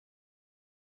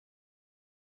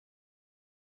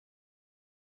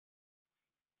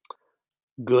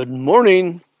Good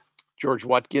morning, George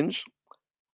Watkins.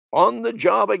 On the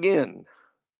job again.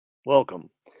 Welcome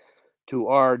to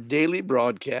our daily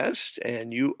broadcast.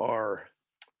 And you are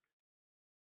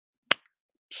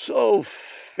so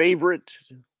favorite.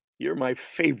 You're my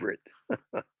favorite.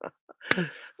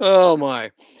 Oh,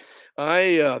 my.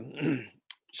 I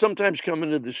sometimes come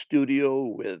into the studio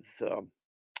with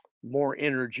more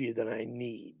energy than I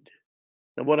need.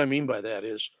 And what I mean by that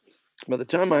is by the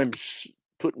time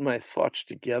putting my thoughts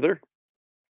together,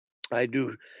 I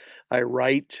do, I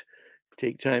write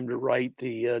take time to write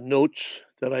the notes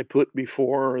that I put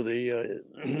before or the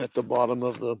at the bottom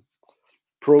of the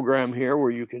program here,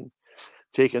 where you can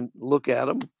take a look at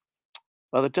them.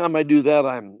 By the time I do that,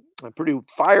 I'm pretty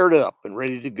fired up and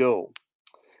ready to go.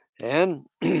 And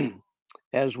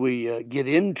as we get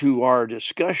into our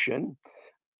discussion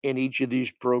in each of these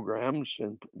programs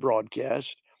and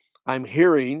broadcasts, I'm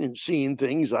hearing and seeing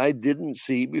things I didn't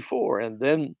see before, and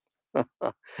then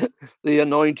the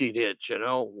anointing hits.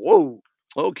 Whoa.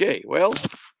 Okay, well,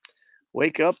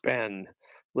 wake up and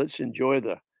let's enjoy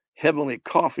the heavenly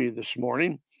coffee this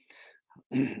morning.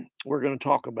 We're going to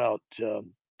talk about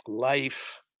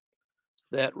life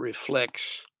that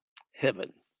reflects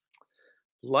heaven.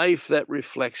 Life that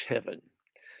reflects heaven.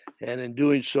 And in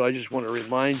doing so, I just want to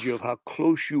remind you of how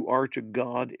close you are to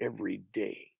God every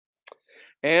day.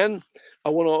 And I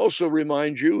want to also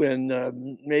remind you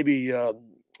and maybe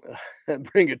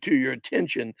bring it to your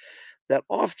attention that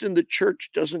often the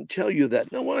church doesn't tell you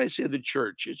that. Now, when I say the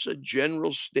church, it's a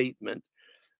general statement.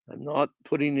 I'm not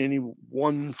putting any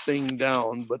one thing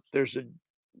down, but there's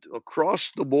across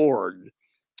the board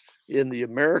in the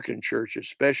American church,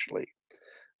 especially,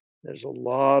 there's a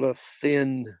lot of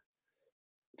thin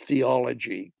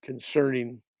theology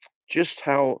concerning just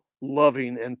how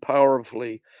loving and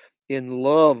powerfully in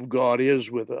love God is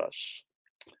with us,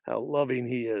 how loving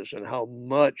He is, and how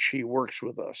much He works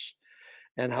with us,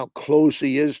 and how close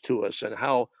He is to us, and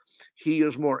how He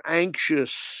is more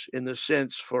anxious in the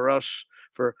sense for us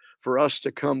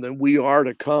to come than we are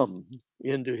to come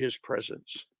into His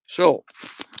presence. So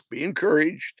be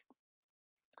encouraged.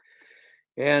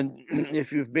 And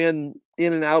if you've been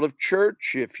in and out of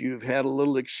church, if you've had a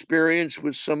little experience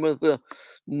with some of the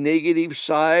negative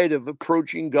side of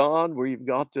approaching God, where you've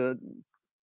got the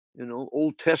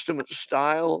Old Testament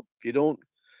style, if you don't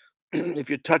if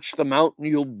you touch the mountain,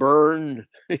 you'll burn.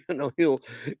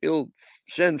 He'll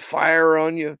send fire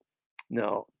on you.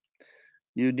 No,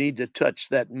 you need to touch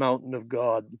that mountain of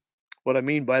God. What I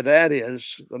mean by that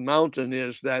is the mountain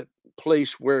is that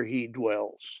place where He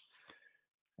dwells.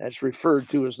 That's referred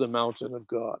to as the mountain of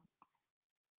God.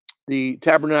 The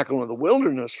tabernacle in the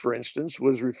wilderness, for instance,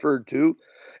 was referred to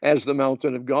as the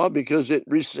mountain of God because it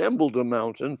resembled a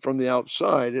mountain from the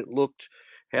outside. It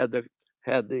had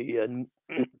the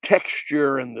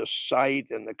texture and the sight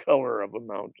and the color of a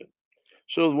mountain.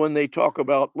 So when they talk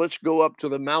about let's go up to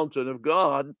the mountain of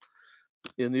God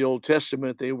in the Old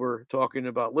Testament, they were talking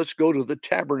about let's go to the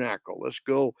tabernacle, let's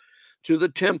go to the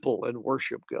temple and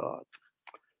worship God.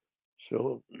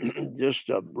 So just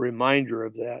a reminder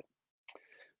of that.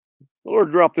 The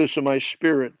Lord dropped this in my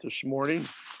spirit this morning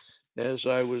as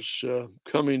I was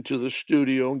coming to the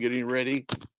studio and getting ready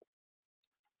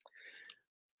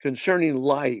concerning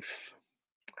life,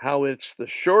 how it's the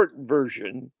short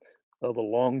version of a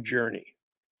long journey.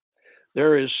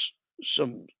 There is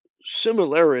some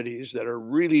similarities that are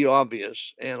really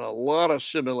obvious and a lot of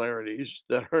similarities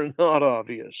that are not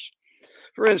obvious.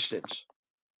 For instance,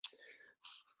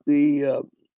 the uh,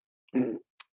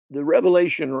 the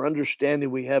revelation or understanding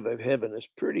we have of heaven is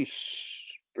pretty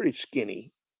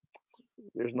skinny.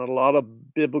 There's not a lot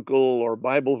of biblical or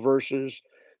Bible verses,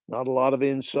 not a lot of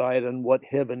insight on what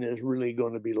heaven is really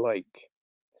going to be like.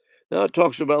 Now it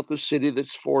talks about the city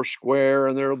that's four square,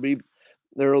 and there'll be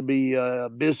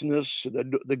business.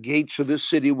 The gates of this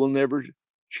city will never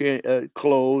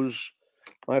close.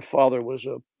 My father was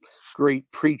a great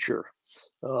preacher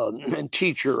and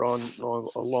teacher on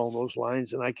along those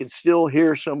lines, and I can still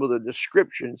hear some of the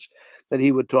descriptions that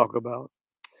he would talk about,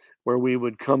 where we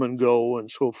would come and go and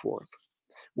so forth.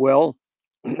 Well,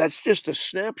 that's just a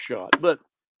snapshot, but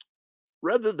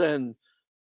rather than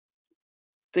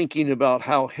thinking about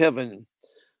how heaven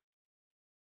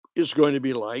is going to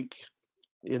be like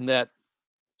in that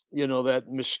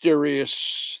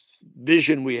mysterious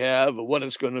vision we have of what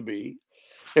it's going to be,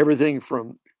 everything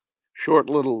from short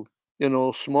little,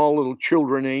 small little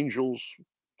children angels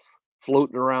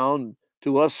floating around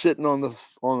to us sitting on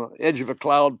the edge of a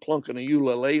cloud plunking a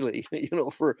ukulele,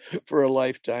 for a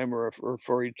lifetime or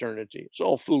for eternity. It's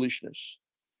all foolishness.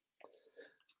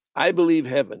 I believe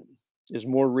heaven is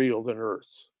more real than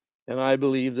earth. And I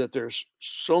believe that there's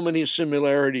so many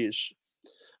similarities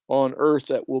on earth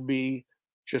that will be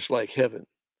just like heaven.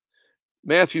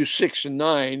 Matthew 6 and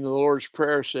 9, the Lord's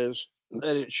Prayer says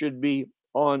that it should be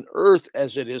on earth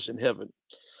as it is in heaven.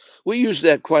 We use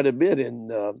that quite a bit in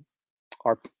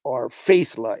our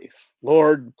faith life.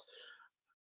 Lord,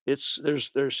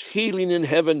 there's healing in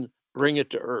heaven, bring it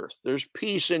to earth. There's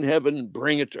peace in heaven,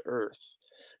 bring it to earth.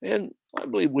 And I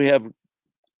believe we have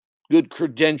good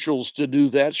credentials to do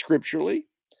that scripturally.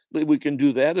 I believe we can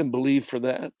do that and believe for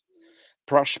that.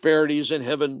 Prosperity is in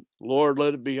heaven, Lord,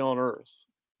 let it be on earth.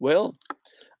 Well,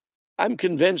 I'm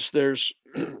convinced there's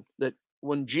that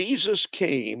when Jesus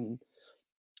came,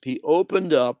 he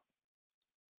opened up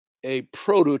a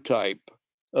prototype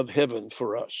of heaven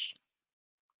for us.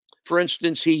 For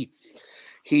instance, he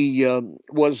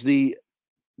was the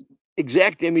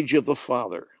exact image of the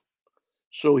Father.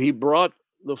 So he brought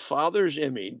the Father's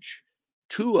image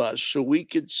to us so we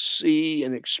could see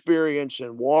and experience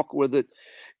and walk with it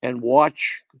and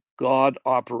watch God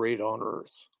operate on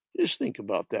earth. Just think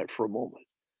about that for a moment.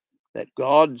 That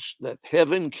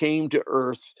heaven came to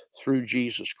earth through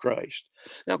Jesus Christ.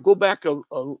 Now go back a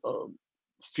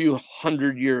few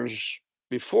hundred years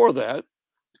before that,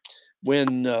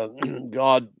 when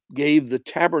God gave the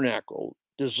tabernacle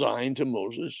design to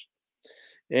Moses,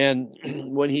 and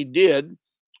when he did,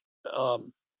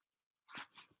 um,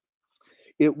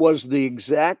 it was the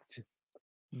exact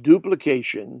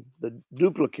the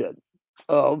duplicate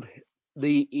of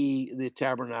the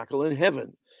tabernacle in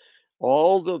heaven.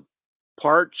 All the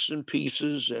parts and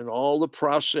pieces and all the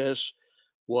process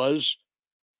was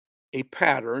a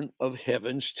pattern of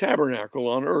heaven's tabernacle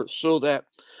on earth, so that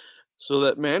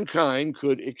mankind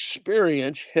could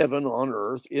experience heaven on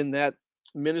earth in that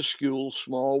minuscule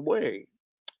small way.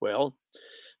 Well,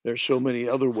 there's so many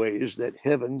other ways that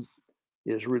heaven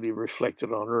is really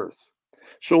reflected on earth.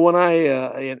 So when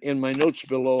in my notes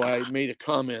below, I made a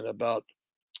comment about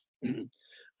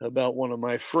about one of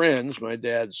my friends, my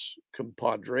dad's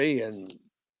compadre and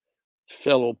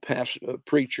fellow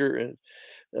preacher,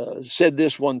 and said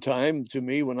this one time to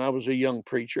me when I was a young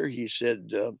preacher. He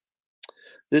said,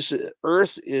 "This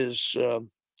earth is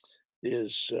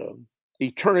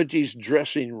eternity's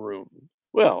dressing room."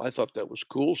 Well, I thought that was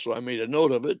cool, so I made a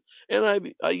note of it,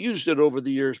 and I used it over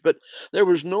the years. But there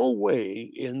was no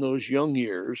way in those young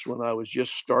years when I was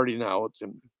just starting out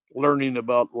and learning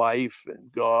about life and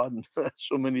God and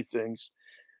so many things,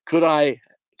 could I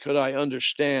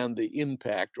understand the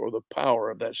impact or the power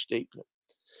of that statement.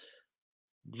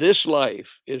 This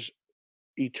life is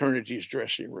eternity's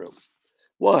dressing room.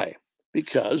 Why?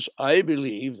 Because I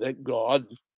believe that God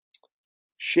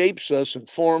shapes us and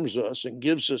forms us and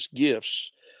gives us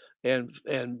gifts and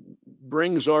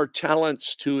brings our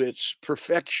talents to its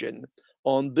perfection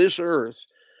on this earth.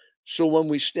 So when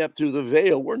we step through the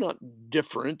veil, we're not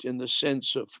different in the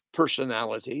sense of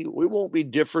personality. We won't be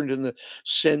different in the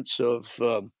sense of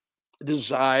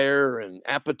desire and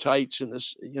appetites. In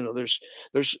this,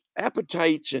 there's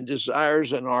appetites and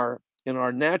desires in our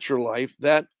natural life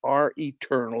that are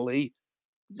eternally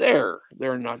there.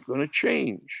 They're not going to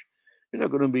change. You're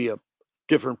not going to be a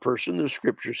different person. The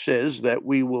scripture says that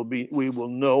we will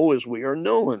know as we are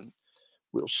known.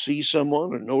 We'll see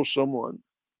someone or know someone.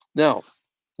 Now,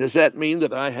 does that mean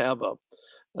that I have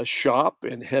a shop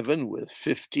in heaven with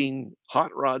 15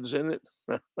 hot rods in it?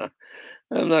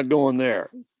 I'm not going there.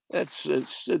 It's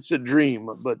a dream,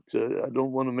 but I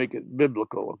don't want to make it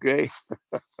biblical, okay?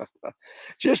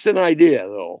 Just an idea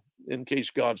though, in case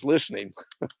God's listening.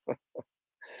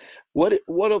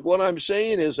 What I'm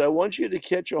saying is, I want you to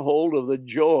catch a hold of the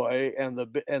joy and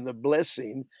the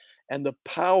blessing and the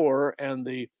power and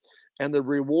the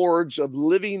rewards of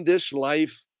living this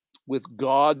life with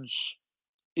God's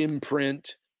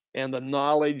imprint and the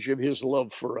knowledge of his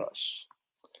love for us.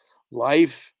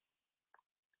 Life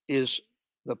is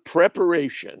the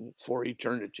preparation for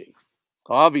eternity.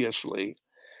 Obviously,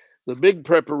 the big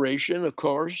preparation, of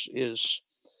course, is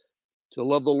to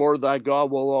love the Lord thy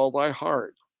God with all thy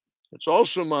heart. It's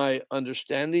also my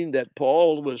understanding that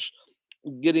Paul was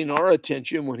getting our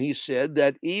attention when he said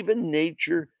that even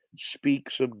nature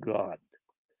speaks of God.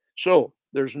 So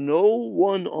there's no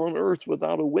one on earth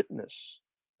without a witness.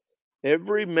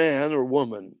 Every man or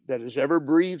woman that has ever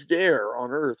breathed air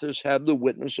on earth has had the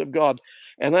witness of God.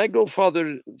 And I go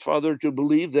farther to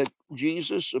believe that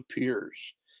Jesus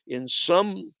appears in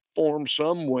some form,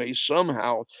 some way,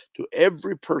 somehow to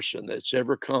every person that's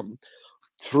ever come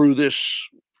through this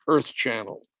earth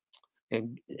channel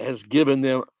and has given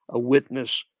them a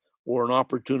witness or an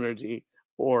opportunity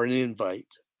or an invite.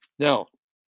 Now,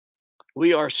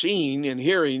 we are seeing and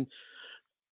hearing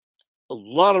a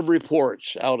lot of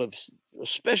reports out of,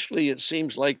 especially it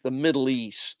seems like the Middle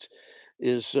East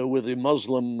is with the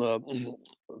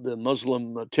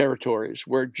Muslim territories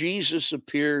where Jesus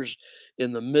appears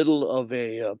in the middle of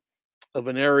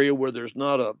an area where there's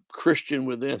not a Christian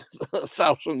within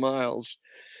 1,000 miles,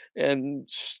 and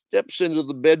steps into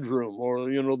the bedroom or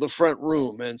the front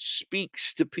room and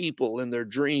speaks to people in their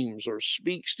dreams or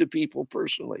speaks to people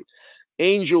personally.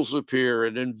 Angels appear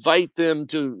and invite them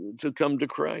to come to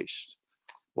Christ.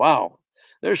 Wow,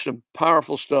 there's some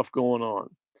powerful stuff going on.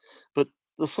 But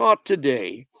the thought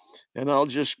today, and I'll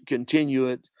just continue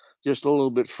it just a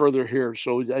little bit further here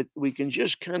so that we can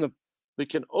just we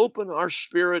can open our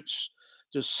spirits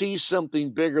to see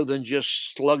something bigger than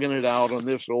just slugging it out on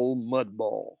this old mud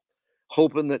ball,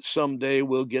 hoping that someday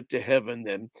we'll get to heaven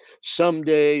and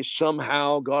someday,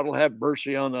 somehow, God will have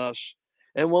mercy on us.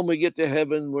 And when we get to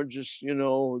heaven, we're just,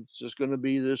 it's just going to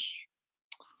be this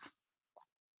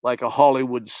like a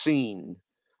Hollywood scene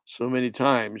so many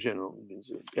times,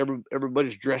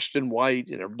 everybody's dressed in white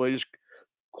and everybody's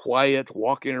quiet,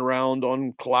 walking around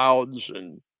on clouds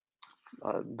and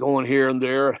going here and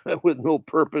there with no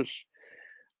purpose.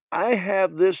 I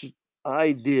have this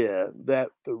idea that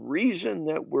the reason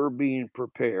that we're being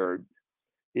prepared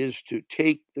is to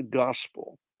take the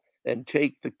gospel and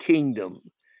take the kingdom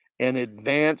and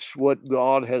advance what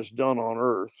God has done on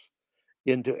earth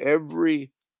into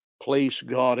every place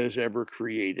God has ever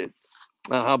created.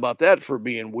 Now, how about that for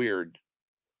being weird?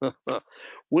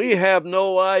 We have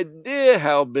no idea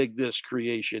how big this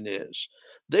creation is.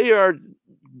 They are,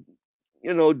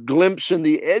 glimpsing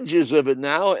the edges of it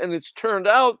now, and it's turned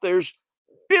out there's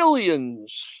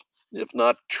billions, if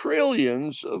not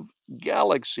trillions, of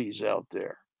galaxies out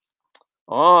there.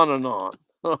 On and on.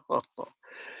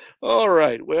 All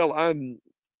right. Well,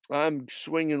 I'm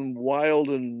swinging wild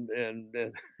and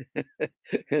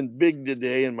and big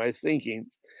today in my thinking.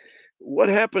 What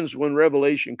happens when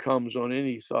revelation comes on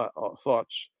any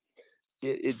thoughts?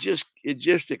 It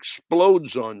just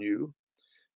explodes on you,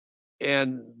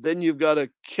 and then you've got to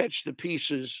catch the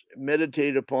pieces,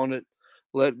 meditate upon it,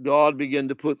 let God begin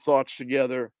to put thoughts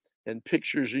together and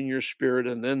pictures in your spirit,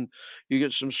 and then you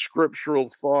get some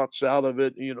scriptural thoughts out of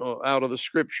it, out of the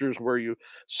scriptures where you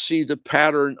see the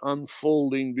pattern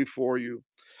unfolding before you.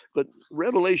 But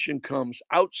revelation comes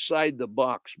outside the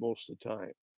box most of the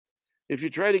time. If you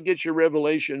try to get your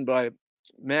revelation by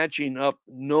matching up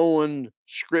known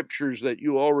scriptures that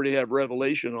you already have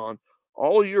revelation on,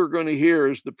 all you're going to hear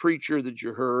is the preacher that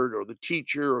you heard or the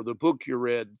teacher or the book you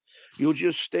read. You'll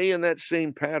just stay in that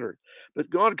same pattern. But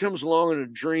God comes along in a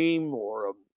dream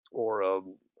or a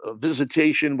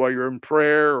visitation while you're in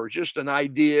prayer or just an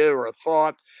idea or a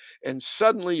thought, and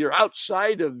suddenly you're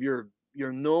outside of your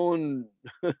known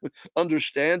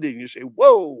understanding. You say,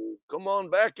 "Whoa, come on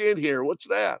back in here. What's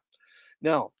that?"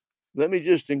 Now, let me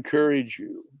just encourage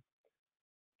you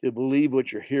to believe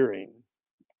what you're hearing,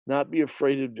 not be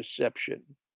afraid of deception.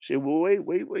 Say, well, wait,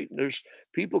 wait, wait. There's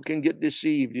people can get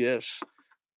deceived, yes,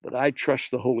 but I trust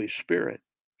the Holy Spirit.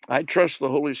 I trust the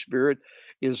Holy Spirit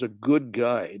is a good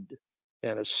guide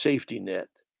and a safety net.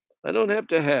 I don't have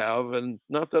to have, and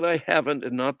not that I haven't,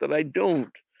 and not that I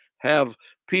don't have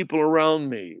people around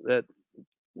me that,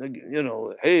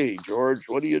 hey, George,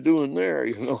 what are you doing there?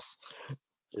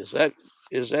 Is that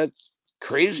is that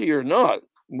crazy or not?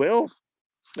 Well,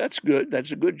 that's good.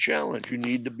 That's a good challenge. You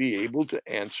need to be able to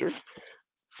answer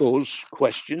those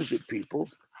questions that people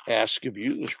ask of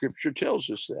you. The scripture tells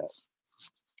us that.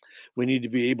 We need to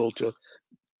be able to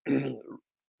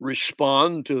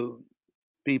respond to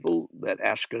people that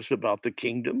ask us about the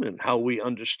kingdom and how we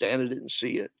understand it and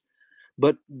see it.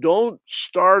 But don't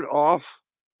start off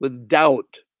with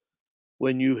doubt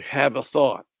when you have a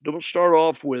thought. Don't start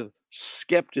off with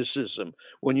skepticism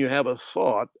when you have a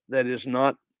thought that is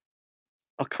not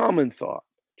a common thought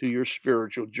to your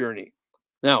spiritual journey.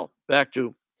 Now, back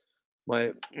to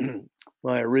my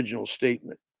my original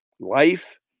statement.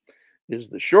 Life is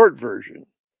the short version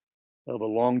of a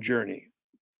long journey.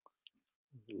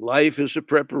 Life is a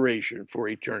preparation for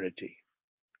eternity.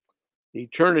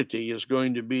 Eternity is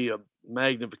going to be a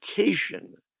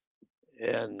magnification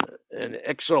and an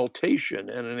exaltation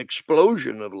and an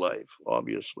explosion of life,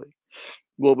 obviously.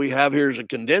 What we have here is a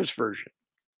condensed version.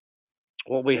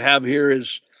 What we have here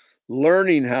is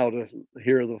learning how to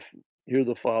hear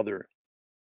the Father,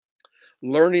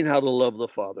 learning how to love the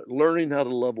Father, learning how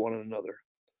to love one another.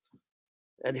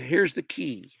 And here's the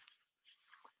key.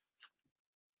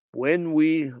 When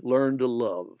we learn to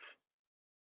love,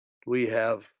 we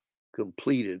have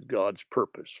completed God's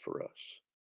purpose for us.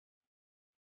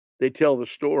 They tell the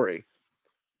story,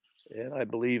 and I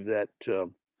believe that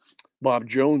Bob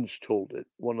Jones told it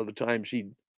one of the times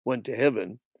he went to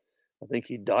heaven. I think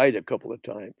he died a couple of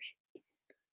times.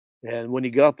 And when he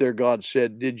got there, God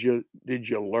said, "Did you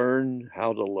learn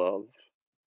how to love,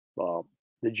 Bob?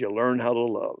 Did you learn how to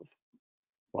love?"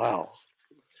 Wow.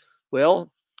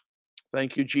 Well,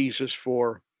 thank you, Jesus,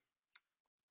 for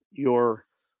your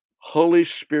Holy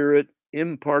Spirit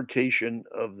impartation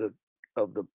of the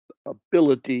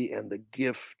ability and the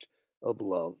gift of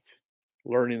love,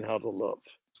 learning how to love.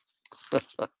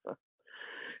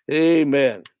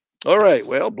 Amen. All right.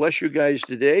 Well, bless you guys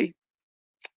today.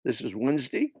 This is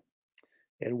Wednesday,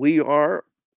 and we are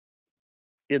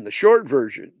in the short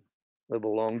version of a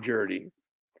long journey,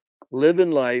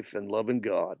 living life and loving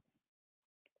God.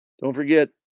 Don't forget,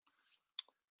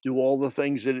 do all the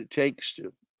things that it takes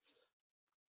to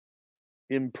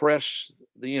impress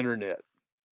the internet.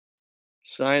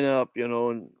 Sign up,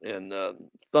 and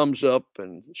thumbs up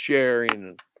and sharing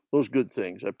and those good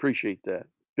things. I appreciate that.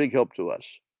 Big help to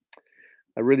us.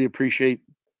 I really appreciate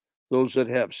those that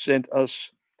have sent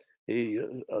us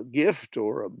a gift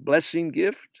or a blessing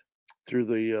gift through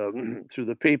the through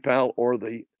the PayPal or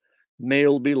the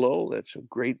mail below. That's a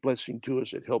great blessing to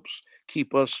us. It helps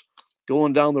keep us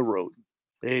going down the road.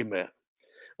 Amen.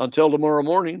 Until tomorrow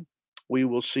morning, we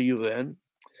will see you then.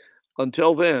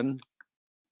 Until then,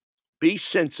 be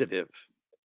sensitive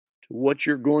to what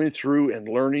you're going through and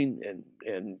learning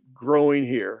and growing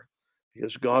here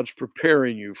because God's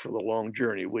preparing you for the long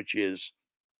journey, which is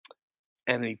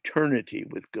an eternity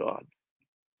with God.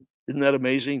 Isn't that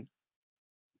amazing?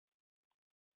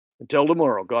 Until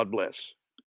tomorrow, God bless.